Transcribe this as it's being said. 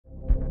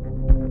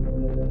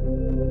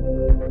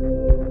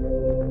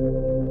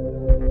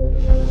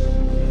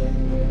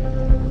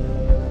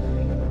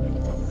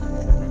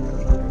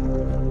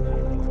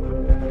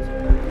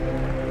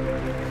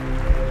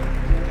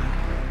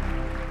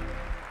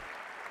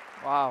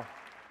Wow.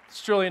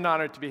 It's truly an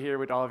honor to be here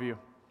with all of you.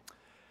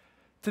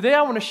 Today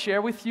I want to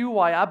share with you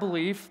why I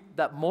believe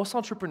that most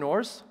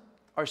entrepreneurs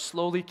are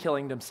slowly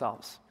killing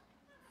themselves.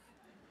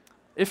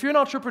 If you're an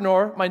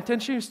entrepreneur, my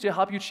intention is to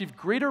help you achieve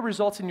greater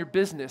results in your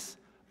business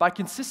by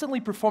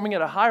consistently performing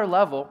at a higher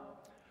level,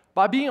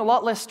 by being a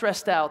lot less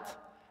stressed out,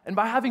 and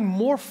by having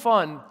more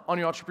fun on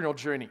your entrepreneurial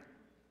journey.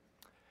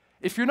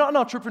 If you're not an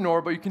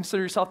entrepreneur, but you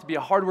consider yourself to be a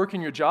hard worker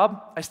in your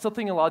job, I still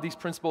think a lot of these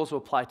principles will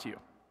apply to you.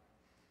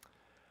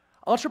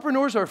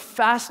 Entrepreneurs are a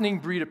fascinating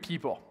breed of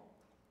people.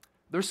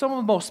 They're some of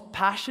the most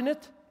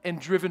passionate and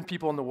driven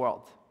people in the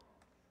world.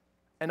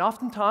 And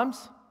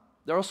oftentimes,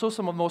 they're also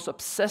some of the most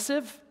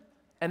obsessive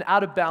and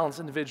out of balance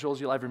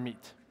individuals you'll ever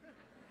meet.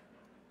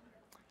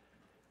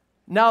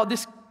 Now,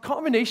 this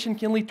combination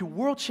can lead to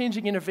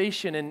world-changing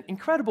innovation and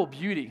incredible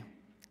beauty.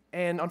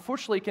 And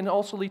unfortunately, it can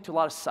also lead to a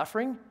lot of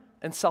suffering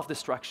and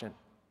self-destruction.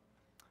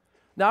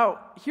 Now,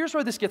 here's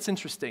where this gets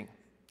interesting.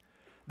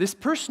 This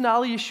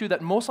personality issue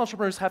that most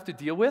entrepreneurs have to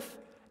deal with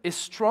is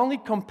strongly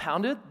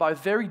compounded by a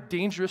very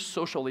dangerous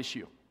social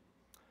issue.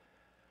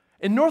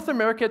 In North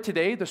America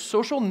today, the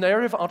social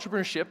narrative of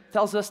entrepreneurship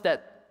tells us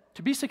that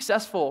to be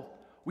successful,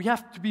 we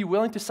have to be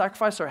willing to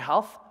sacrifice our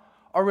health,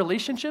 our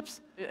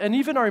relationships, and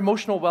even our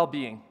emotional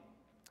well-being.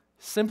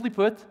 Simply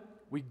put,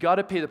 we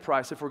gotta pay the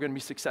price if we're gonna be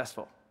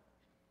successful.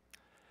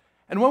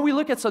 And when we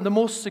look at some of the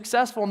most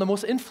successful and the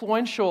most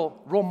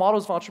influential role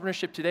models of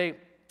entrepreneurship today,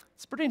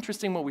 it's pretty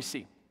interesting what we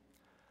see.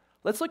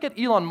 Let's look at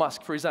Elon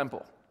Musk, for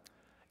example.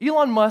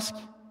 Elon Musk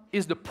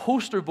is the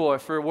poster boy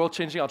for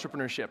world-changing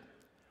entrepreneurship.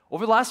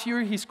 Over the last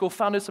year, he's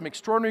co-founded some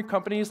extraordinary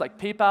companies like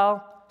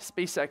PayPal,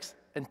 SpaceX,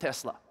 and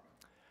Tesla.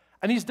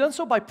 And he's done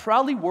so by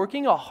proudly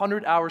working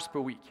 100 hours per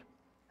week.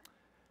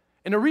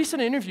 In a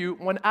recent interview,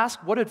 when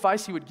asked what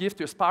advice he would give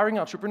to aspiring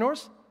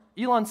entrepreneurs,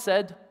 Elon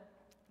said,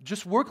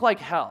 just work like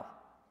hell.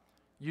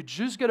 You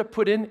just gotta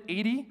put in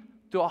 80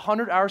 to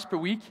 100 hours per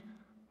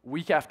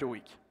week after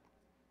week.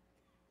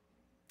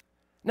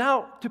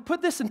 Now, to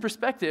put this in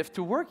perspective,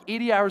 to work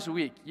 80 hours a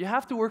week, you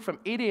have to work from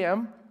 8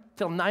 a.m.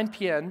 till 9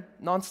 p.m.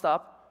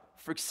 nonstop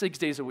for 6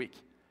 days a week.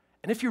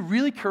 And if you're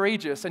really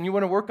courageous and you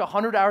want to work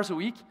 100 hours a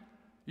week,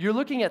 you're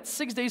looking at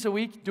 6 days a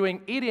week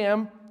doing 8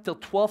 a.m. till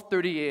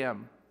 12:30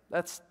 a.m.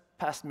 That's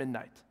past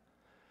midnight.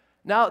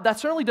 Now, that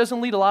certainly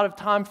doesn't leave a lot of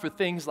time for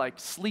things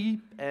like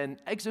sleep and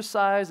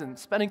exercise and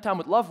spending time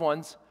with loved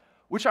ones,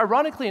 which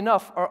ironically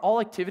enough are all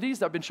activities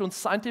that have been shown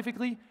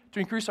scientifically to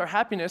increase our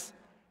happiness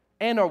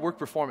and our work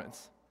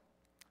performance.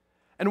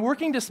 And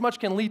working this much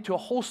can lead to a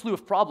whole slew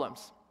of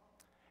problems.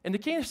 In the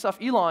case of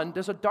Elon,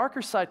 there's a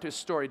darker side to his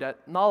story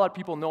that not a lot of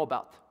people know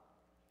about.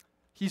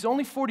 He's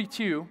only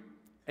 42,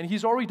 and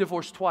he's already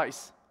divorced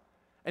twice.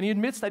 And he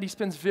admits that he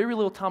spends very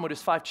little time with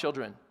his 5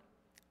 children,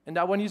 and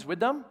that when he's with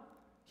them,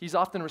 he's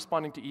often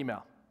responding to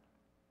email.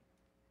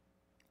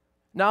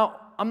 Now,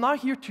 I'm not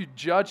here to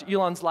judge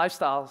Elon's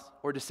lifestyles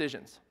or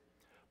decisions,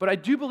 but I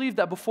do believe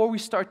that before we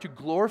start to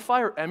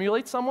glorify or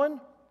emulate someone,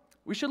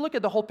 we should look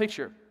at the whole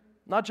picture,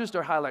 not just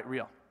their highlight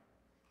reel.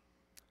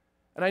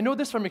 And I know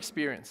this from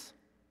experience.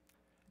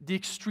 The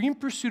extreme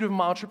pursuit of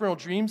my entrepreneurial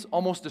dreams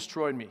almost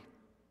destroyed me,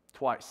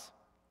 twice.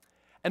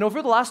 And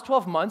over the last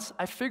 12 months,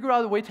 I figured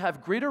out a way to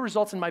have greater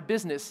results in my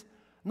business,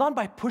 not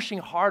by pushing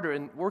harder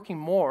and working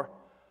more,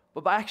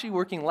 but by actually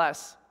working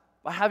less,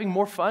 by having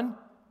more fun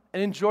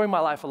and enjoying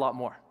my life a lot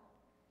more.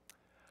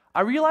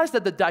 I realized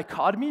that the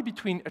dichotomy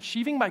between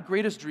achieving my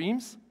greatest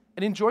dreams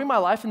and enjoying my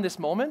life in this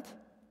moment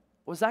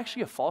was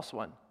actually a false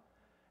one.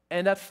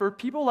 And that for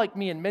people like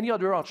me and many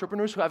other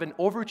entrepreneurs who have an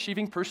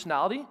overachieving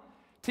personality,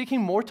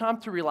 taking more time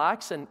to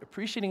relax and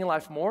appreciating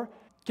life more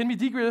can be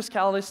the greatest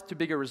catalyst to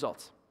bigger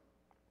results.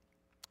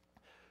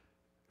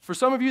 For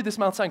some of you, this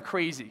might sound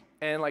crazy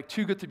and like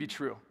too good to be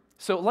true.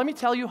 So let me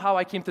tell you how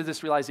I came to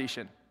this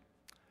realization.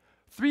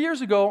 3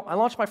 years ago, I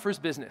launched my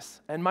first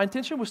business, and my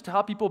intention was to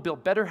help people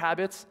build better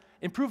habits,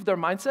 improve their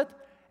mindset,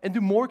 and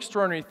do more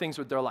extraordinary things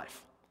with their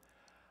life.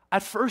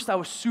 At first, I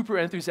was super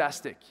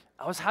enthusiastic.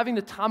 I was having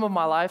the time of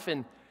my life,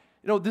 and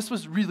this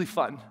was really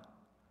fun.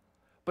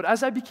 But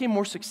as I became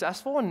more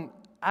successful and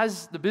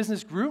as the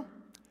business grew,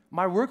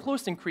 my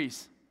workload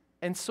increased,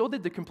 and so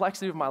did the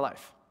complexity of my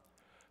life.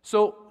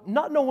 So,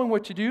 not knowing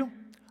what to do,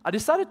 I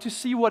decided to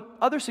see what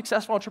other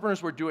successful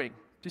entrepreneurs were doing,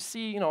 to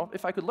see,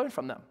 if I could learn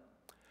from them.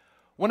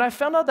 When I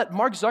found out that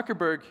Mark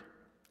Zuckerberg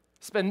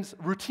spends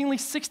routinely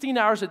 16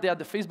 hours a day at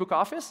the Facebook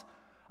office,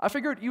 I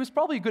figured he was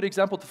probably a good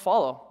example to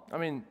follow. I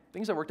mean,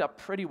 things have worked out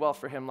pretty well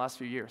for him last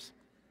few years.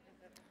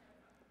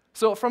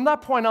 So from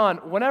that point on,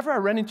 whenever I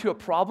ran into a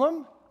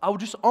problem, I would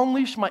just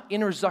unleash my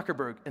inner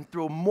Zuckerberg and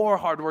throw more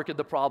hard work at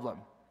the problem.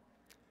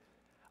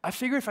 I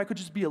figured if I could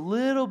just be a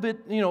little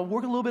bit,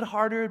 work a little bit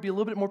harder, be a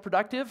little bit more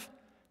productive,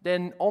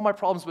 then all my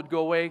problems would go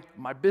away,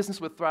 my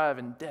business would thrive,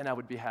 and then I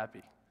would be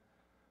happy.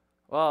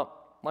 Well,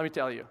 let me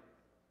tell you,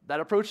 that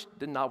approach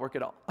did not work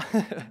at all.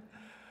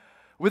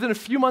 Within a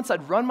few months,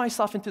 I'd run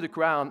myself into the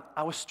ground.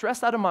 I was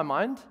stressed out of my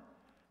mind,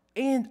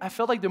 and I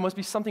felt like there must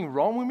be something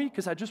wrong with me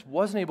because I just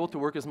wasn't able to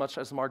work as much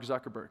as Mark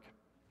Zuckerberg.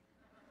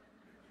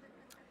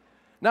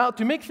 Now,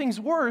 to make things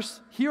worse,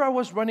 here I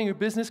was running a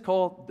business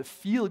called the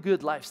Feel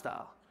Good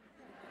Lifestyle,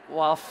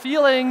 while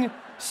feeling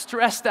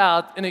stressed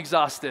out and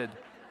exhausted.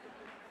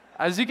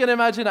 As you can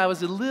imagine, I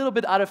was a little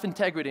bit out of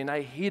integrity, and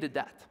I hated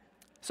that.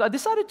 So I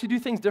decided to do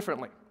things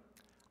differently.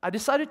 I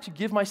decided to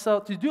do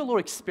a little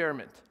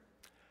experiment.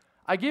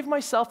 I gave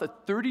myself a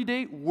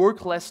 30-day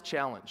work less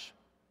challenge.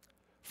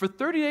 For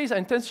 30 days, I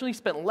intentionally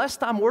spent less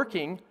time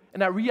working,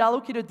 and I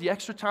reallocated the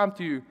extra time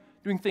to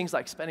doing things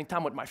like spending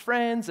time with my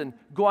friends and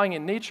going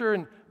in nature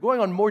and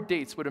going on more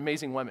dates with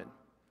amazing women.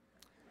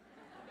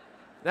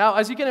 Now,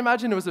 as you can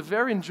imagine, it was a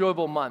very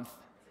enjoyable month.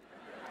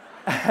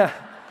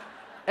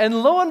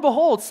 And lo and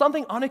behold,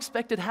 something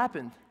unexpected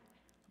happened.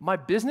 My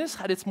business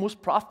had its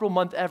most profitable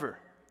month ever,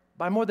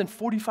 by more than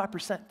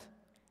 45%.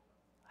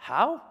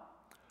 How?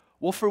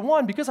 Well, for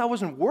one, because I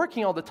wasn't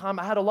working all the time,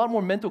 I had a lot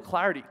more mental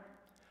clarity.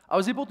 I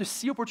was able to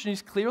see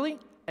opportunities clearly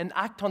and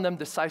act on them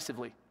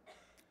decisively.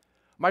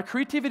 My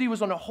creativity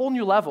was on a whole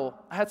new level.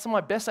 I had some of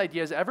my best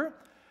ideas ever,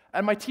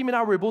 and my team and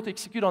I were able to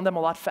execute on them a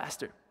lot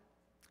faster.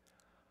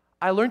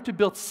 I learned to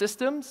build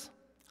systems,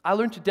 I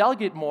learned to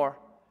delegate more,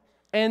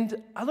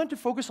 and I learned to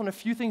focus on a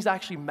few things that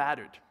actually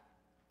mattered.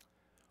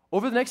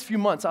 Over the next few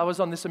months, I was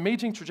on this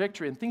amazing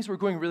trajectory, and things were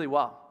going really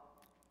well.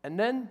 And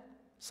then,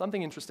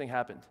 something interesting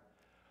happened.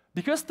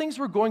 Because things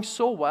were going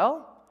so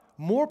well,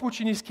 more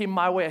opportunities came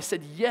my way. I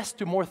said yes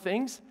to more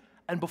things,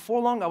 and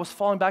before long, I was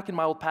falling back in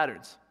my old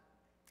patterns.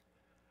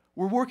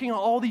 We're working on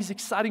all these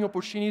exciting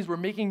opportunities. We're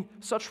making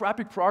such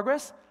rapid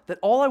progress that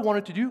all I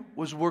wanted to do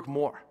was work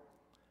more.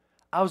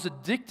 I was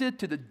addicted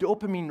to the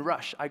dopamine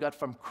rush I got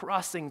from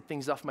crossing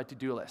things off my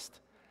to-do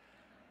list.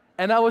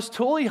 And I was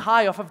totally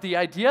high off of the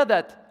idea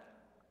that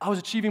I was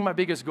achieving my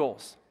biggest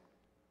goals.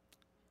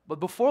 But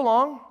before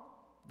long,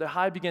 the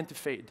high began to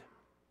fade.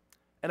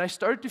 And I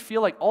started to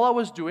feel like all I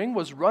was doing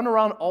was run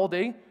around all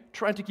day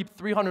trying to keep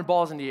 300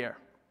 balls in the air.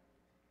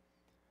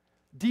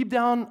 Deep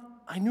down,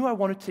 I knew I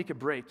wanted to take a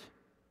break,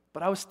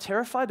 but I was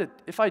terrified that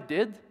if I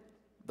did,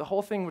 the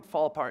whole thing would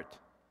fall apart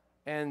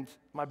and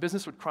my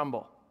business would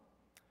crumble.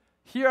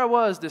 Here I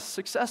was, this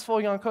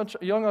successful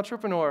young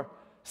entrepreneur,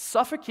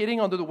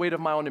 suffocating under the weight of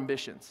my own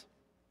ambitions.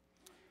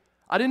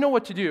 I didn't know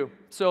what to do,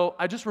 so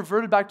I just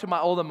reverted back to my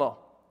old MO.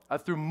 I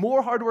threw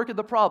more hard work at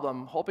the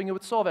problem, hoping it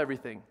would solve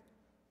everything.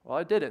 Well,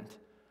 it didn't.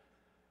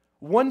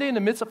 One day in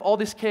the midst of all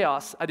this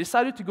chaos, I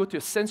decided to go to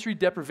a sensory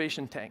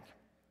deprivation tank.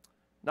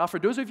 Now, for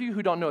those of you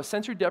who don't know, a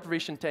sensory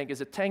deprivation tank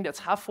is a tank that's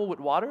half full with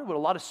water with a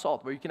lot of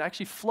salt, where you can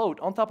actually float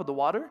on top of the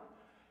water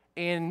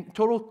in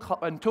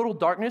total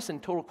darkness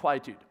and total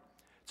quietude.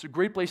 It's a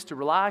great place to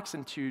relax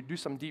and to do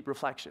some deep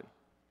reflection.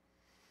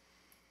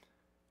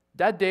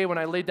 That day, when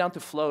I laid down to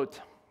float,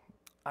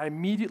 I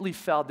immediately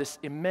felt this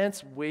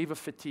immense wave of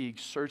fatigue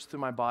surge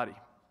through my body.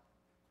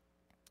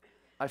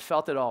 I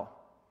felt it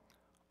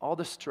all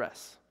the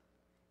stress,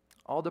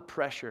 all the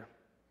pressure,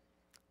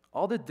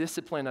 all the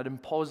discipline I'd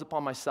imposed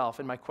upon myself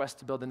in my quest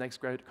to build the next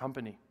great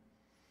company.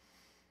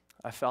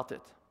 I felt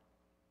it.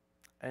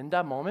 And in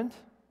that moment,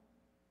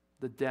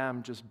 the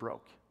dam just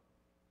broke.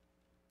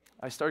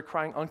 I started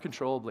crying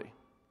uncontrollably.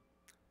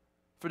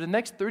 For the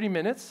next 30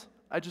 minutes,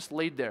 I just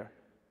laid there,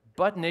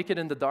 butt naked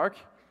in the dark,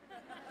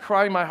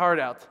 crying my heart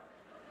out,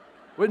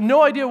 with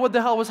no idea what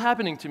the hell was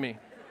happening to me.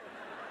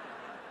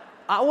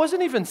 I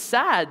wasn't even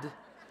sad.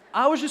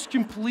 I was just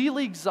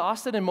completely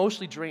exhausted and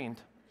emotionally drained.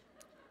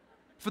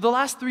 For the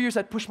last 3 years,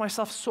 I'd pushed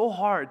myself so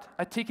hard.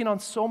 I'd taken on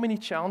so many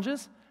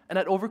challenges, and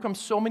I'd overcome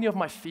so many of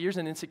my fears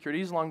and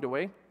insecurities along the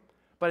way,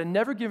 but I'd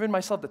never given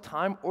myself the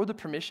time or the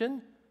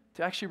permission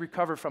to actually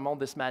recover from all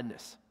this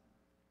madness.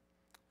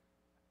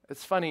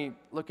 It's funny,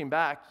 looking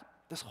back,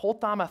 this whole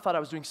time I thought I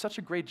was doing such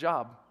a great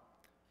job,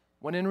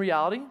 when in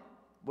reality,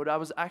 what I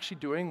was actually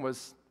doing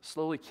was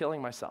slowly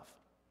killing myself.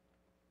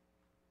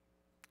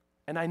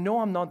 And I know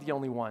I'm not the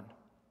only one.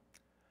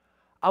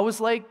 I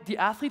was like the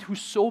athlete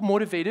who's so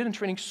motivated and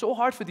training so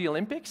hard for the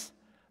Olympics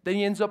that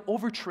he ends up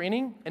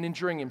overtraining and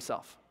injuring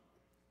himself.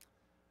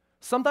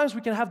 Sometimes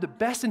we can have the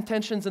best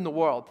intentions in the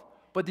world,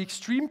 but the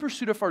extreme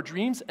pursuit of our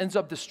dreams ends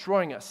up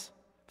destroying us,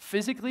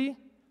 physically,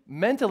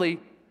 mentally,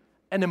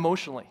 and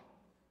emotionally.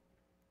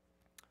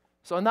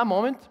 So in that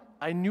moment,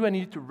 I knew I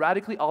needed to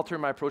radically alter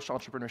my approach to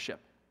entrepreneurship.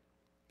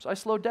 So I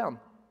slowed down.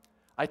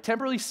 I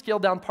temporarily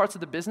scaled down parts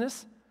of the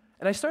business,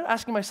 and I started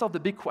asking myself the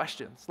big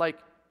questions, like,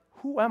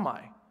 who am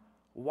I?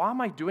 Why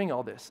am I doing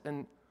all this?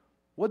 And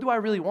what do I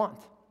really want?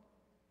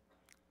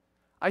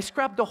 I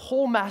scrapped the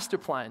whole master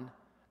plan,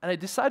 and I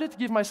decided to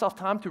give myself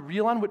time to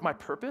realign with my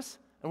purpose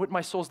and with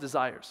my soul's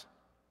desires.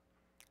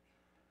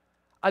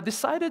 I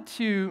decided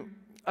to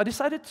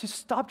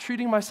stop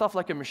treating myself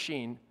like a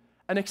machine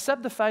and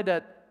accept the fact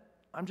that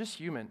I'm just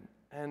human,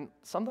 and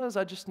sometimes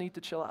I just need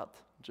to chill out,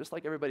 just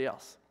like everybody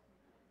else.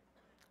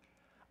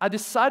 I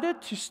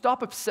decided to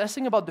stop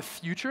obsessing about the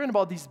future and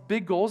about these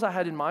big goals I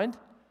had in mind,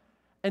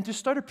 and to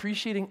start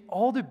appreciating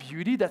all the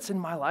beauty that's in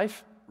my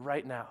life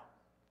right now.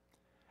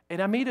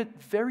 And I made a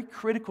very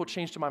critical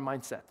change to my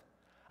mindset.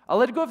 I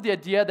let go of the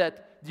idea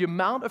that the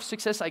amount of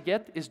success I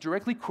get is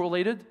directly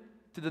correlated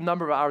to the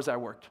number of hours I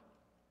worked.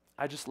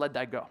 I just let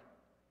that go.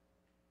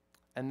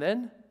 And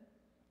then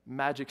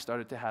magic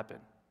started to happen.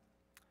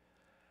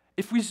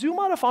 If we zoom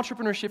out of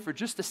entrepreneurship for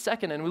just a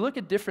second and we look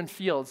at different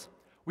fields,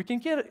 we can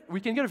get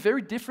a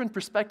very different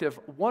perspective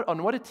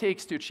on what it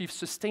takes to achieve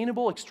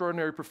sustainable,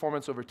 extraordinary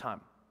performance over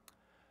time.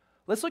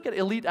 Let's look at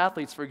elite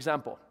athletes, for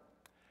example.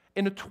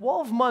 In a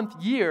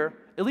 12-month year,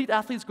 elite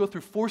athletes go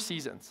through 4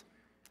 seasons.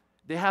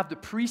 They have the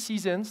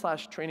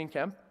preseason/training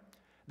camp,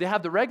 they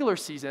have the regular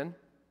season,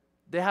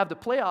 they have the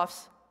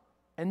playoffs,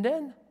 and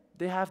then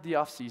they have the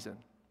off-season.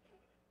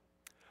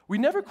 We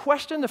never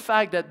question the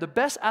fact that the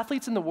best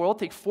athletes in the world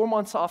take 4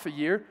 months off a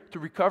year to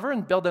recover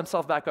and build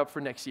themselves back up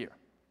for next year.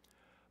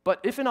 But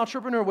if an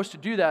entrepreneur was to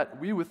do that,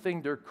 we would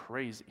think they're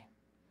crazy.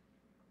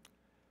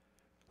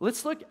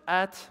 Let's look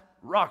at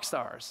rock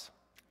stars.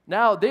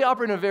 Now, they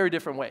operate in a very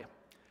different way.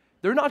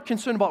 They're not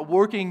concerned about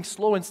working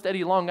slow and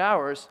steady long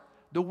hours.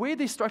 The way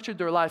they structured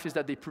their life is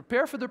that they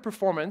prepare for their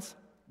performance,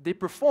 they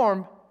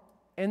perform,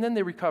 and then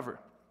they recover.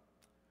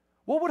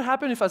 What would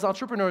happen if, as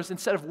entrepreneurs,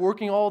 instead of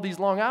working all these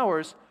long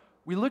hours,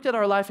 we looked at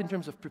our life in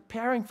terms of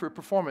preparing for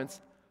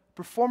performance,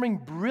 performing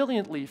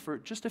brilliantly for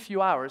just a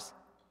few hours,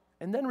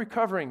 and then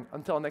recovering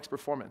until our next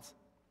performance?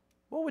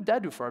 What would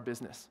that do for our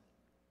business?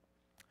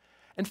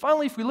 And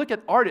finally, if we look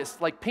at artists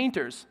like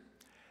painters,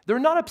 they're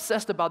not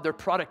obsessed about their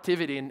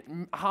productivity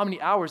and how many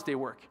hours they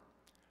work.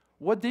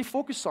 What they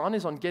focus on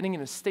is on getting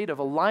in a state of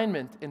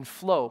alignment and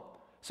flow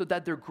so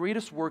that their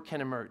greatest work can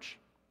emerge.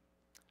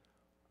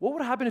 What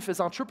would happen if,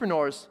 as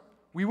entrepreneurs,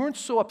 we weren't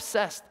so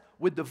obsessed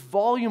with the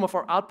volume of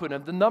our output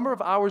and the number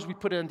of hours we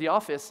put in the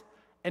office,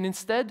 and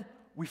instead,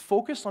 we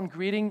focus on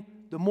creating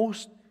the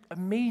most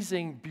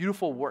amazing,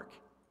 beautiful work?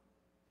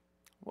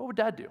 What would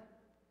that do?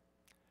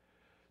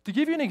 To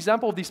give you an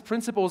example of these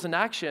principles in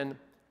action,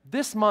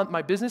 this month,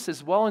 my business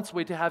is well on its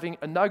way to having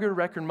another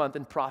record month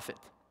in profit.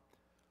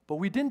 But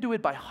we didn't do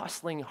it by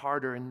hustling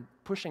harder and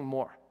pushing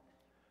more.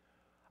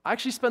 I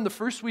actually spent the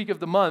first week of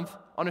the month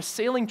on a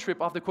sailing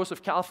trip off the coast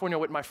of California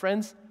with my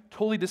friends,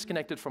 totally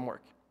disconnected from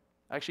work.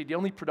 Actually, the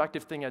only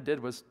productive thing I did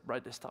was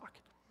write this talk.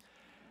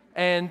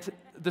 And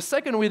the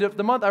second week of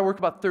the month, I work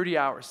about 30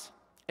 hours.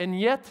 And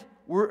yet,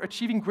 we're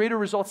achieving greater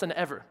results than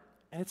ever.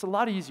 And it's a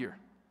lot easier.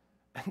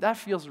 And that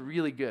feels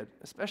really good,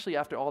 especially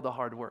after all the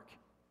hard work.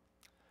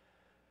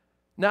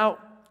 Now,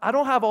 I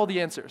don't have all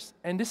the answers,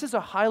 and this is a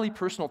highly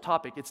personal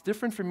topic. It's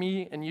different for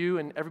me and you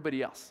and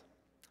everybody else.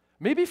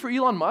 Maybe for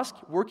Elon Musk,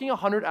 working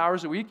 100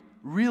 hours a week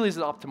really is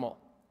optimal.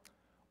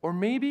 Or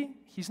maybe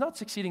he's not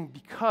succeeding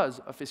because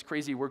of his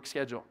crazy work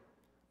schedule,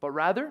 but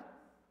rather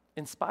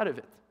in spite of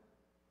it.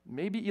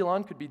 Maybe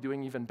Elon could be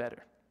doing even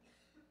better.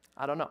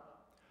 I don't know.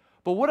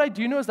 But what I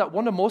do know is that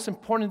one of the most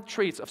important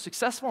traits of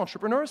successful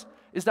entrepreneurs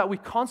is that we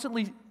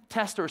constantly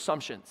test our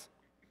assumptions.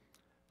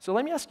 So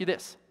let me ask you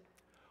this.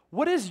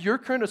 What is your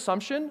current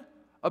assumption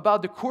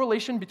about the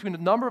correlation between the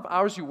number of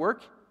hours you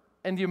work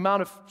and the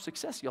amount of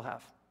success you'll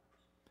have?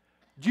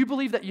 Do you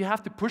believe that you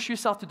have to push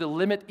yourself to the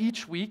limit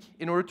each week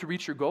in order to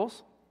reach your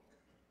goals?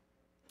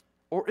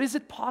 Or is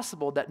it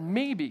possible that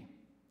maybe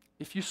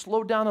if you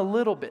slow down a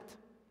little bit,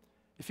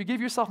 if you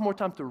give yourself more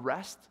time to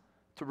rest,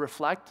 to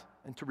reflect,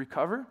 and to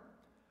recover,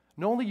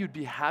 not only you'd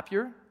be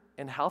happier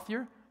and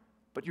healthier,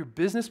 but your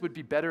business would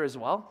be better as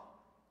well?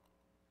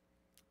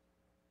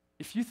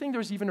 If you think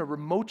there's even a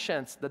remote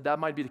chance that that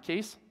might be the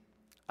case,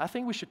 I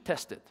think we should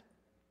test it.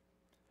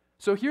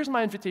 So here's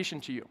my invitation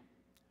to you.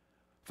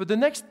 For the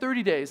next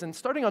 30 days, and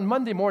starting on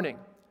Monday morning,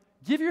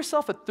 give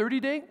yourself a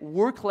 30-day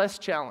work less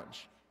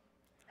challenge.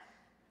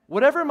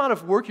 Whatever amount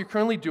of work you're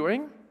currently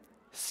doing,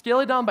 scale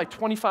it down by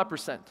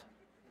 25%.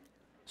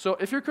 So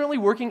if you're currently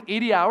working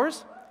 80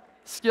 hours,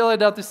 scale it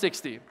down to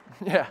 60.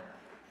 Yeah.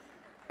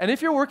 And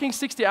if you're working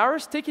 60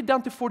 hours, take it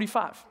down to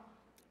 45.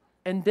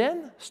 And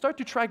then start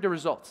to track the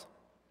results.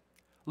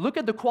 Look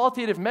at the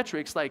qualitative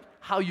metrics like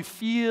how you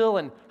feel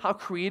and how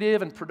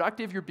creative and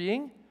productive you're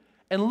being,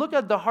 and look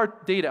at the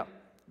hard data,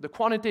 the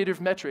quantitative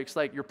metrics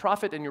like your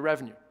profit and your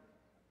revenue,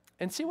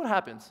 and see what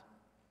happens.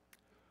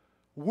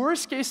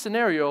 Worst case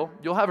scenario,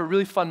 you'll have a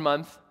really fun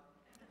month,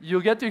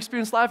 you'll get to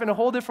experience life in a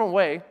whole different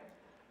way,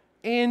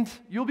 and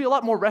you'll be a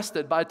lot more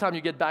rested by the time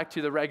you get back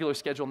to the regular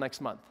schedule next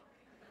month.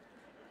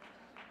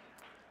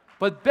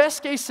 But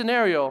best case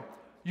scenario,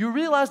 you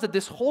realize that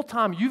this whole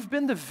time you've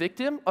been the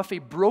victim of a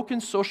broken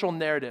social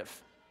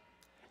narrative,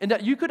 and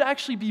that you could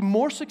actually be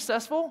more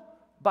successful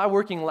by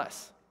working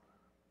less.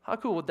 How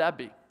cool would that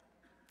be?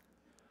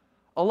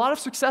 A lot of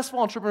successful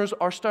entrepreneurs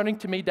are starting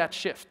to make that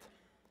shift.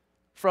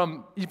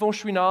 From Yvon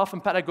Chouinard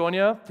from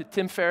Patagonia to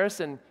Tim Ferriss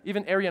and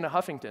even Arianna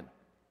Huffington.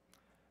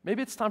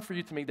 Maybe it's time for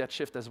you to make that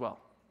shift as well.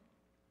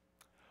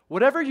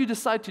 Whatever you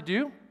decide to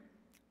do,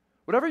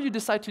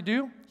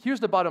 here's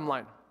the bottom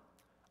line.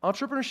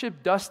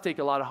 Entrepreneurship does take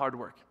a lot of hard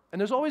work. And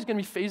there's always going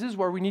to be phases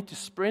where we need to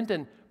sprint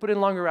and put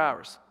in longer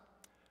hours.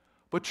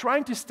 But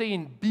trying to stay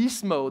in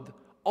beast mode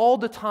all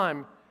the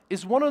time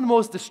is one of the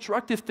most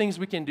destructive things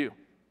we can do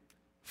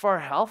for our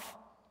health,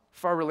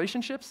 for our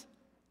relationships,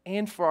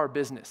 and for our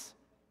business.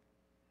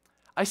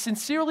 I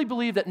sincerely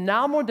believe that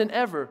now more than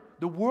ever,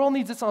 the world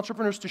needs its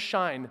entrepreneurs to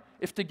shine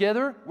if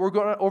together we're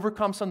going to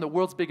overcome some of the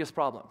world's biggest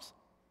problems.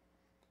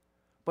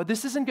 But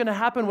this isn't going to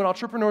happen with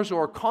entrepreneurs who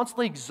are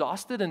constantly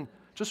exhausted and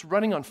just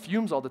running on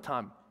fumes all the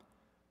time.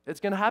 It's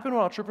going to happen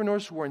with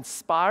entrepreneurs who are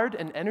inspired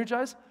and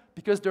energized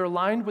because they're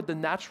aligned with the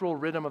natural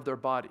rhythm of their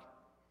body.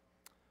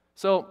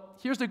 So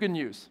here's the good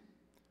news.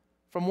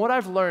 From what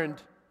I've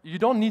learned, you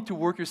don't need to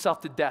work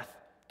yourself to death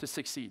to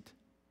succeed.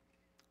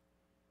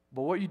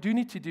 But what you do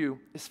need to do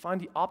is find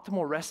the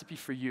optimal recipe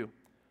for you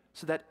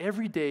so that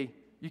every day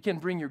you can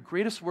bring your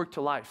greatest work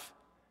to life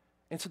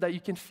and so that you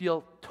can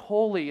feel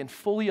totally and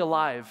fully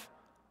alive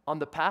on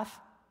the path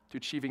to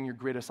achieving your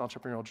greatest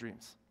entrepreneurial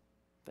dreams.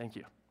 Thank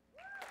you.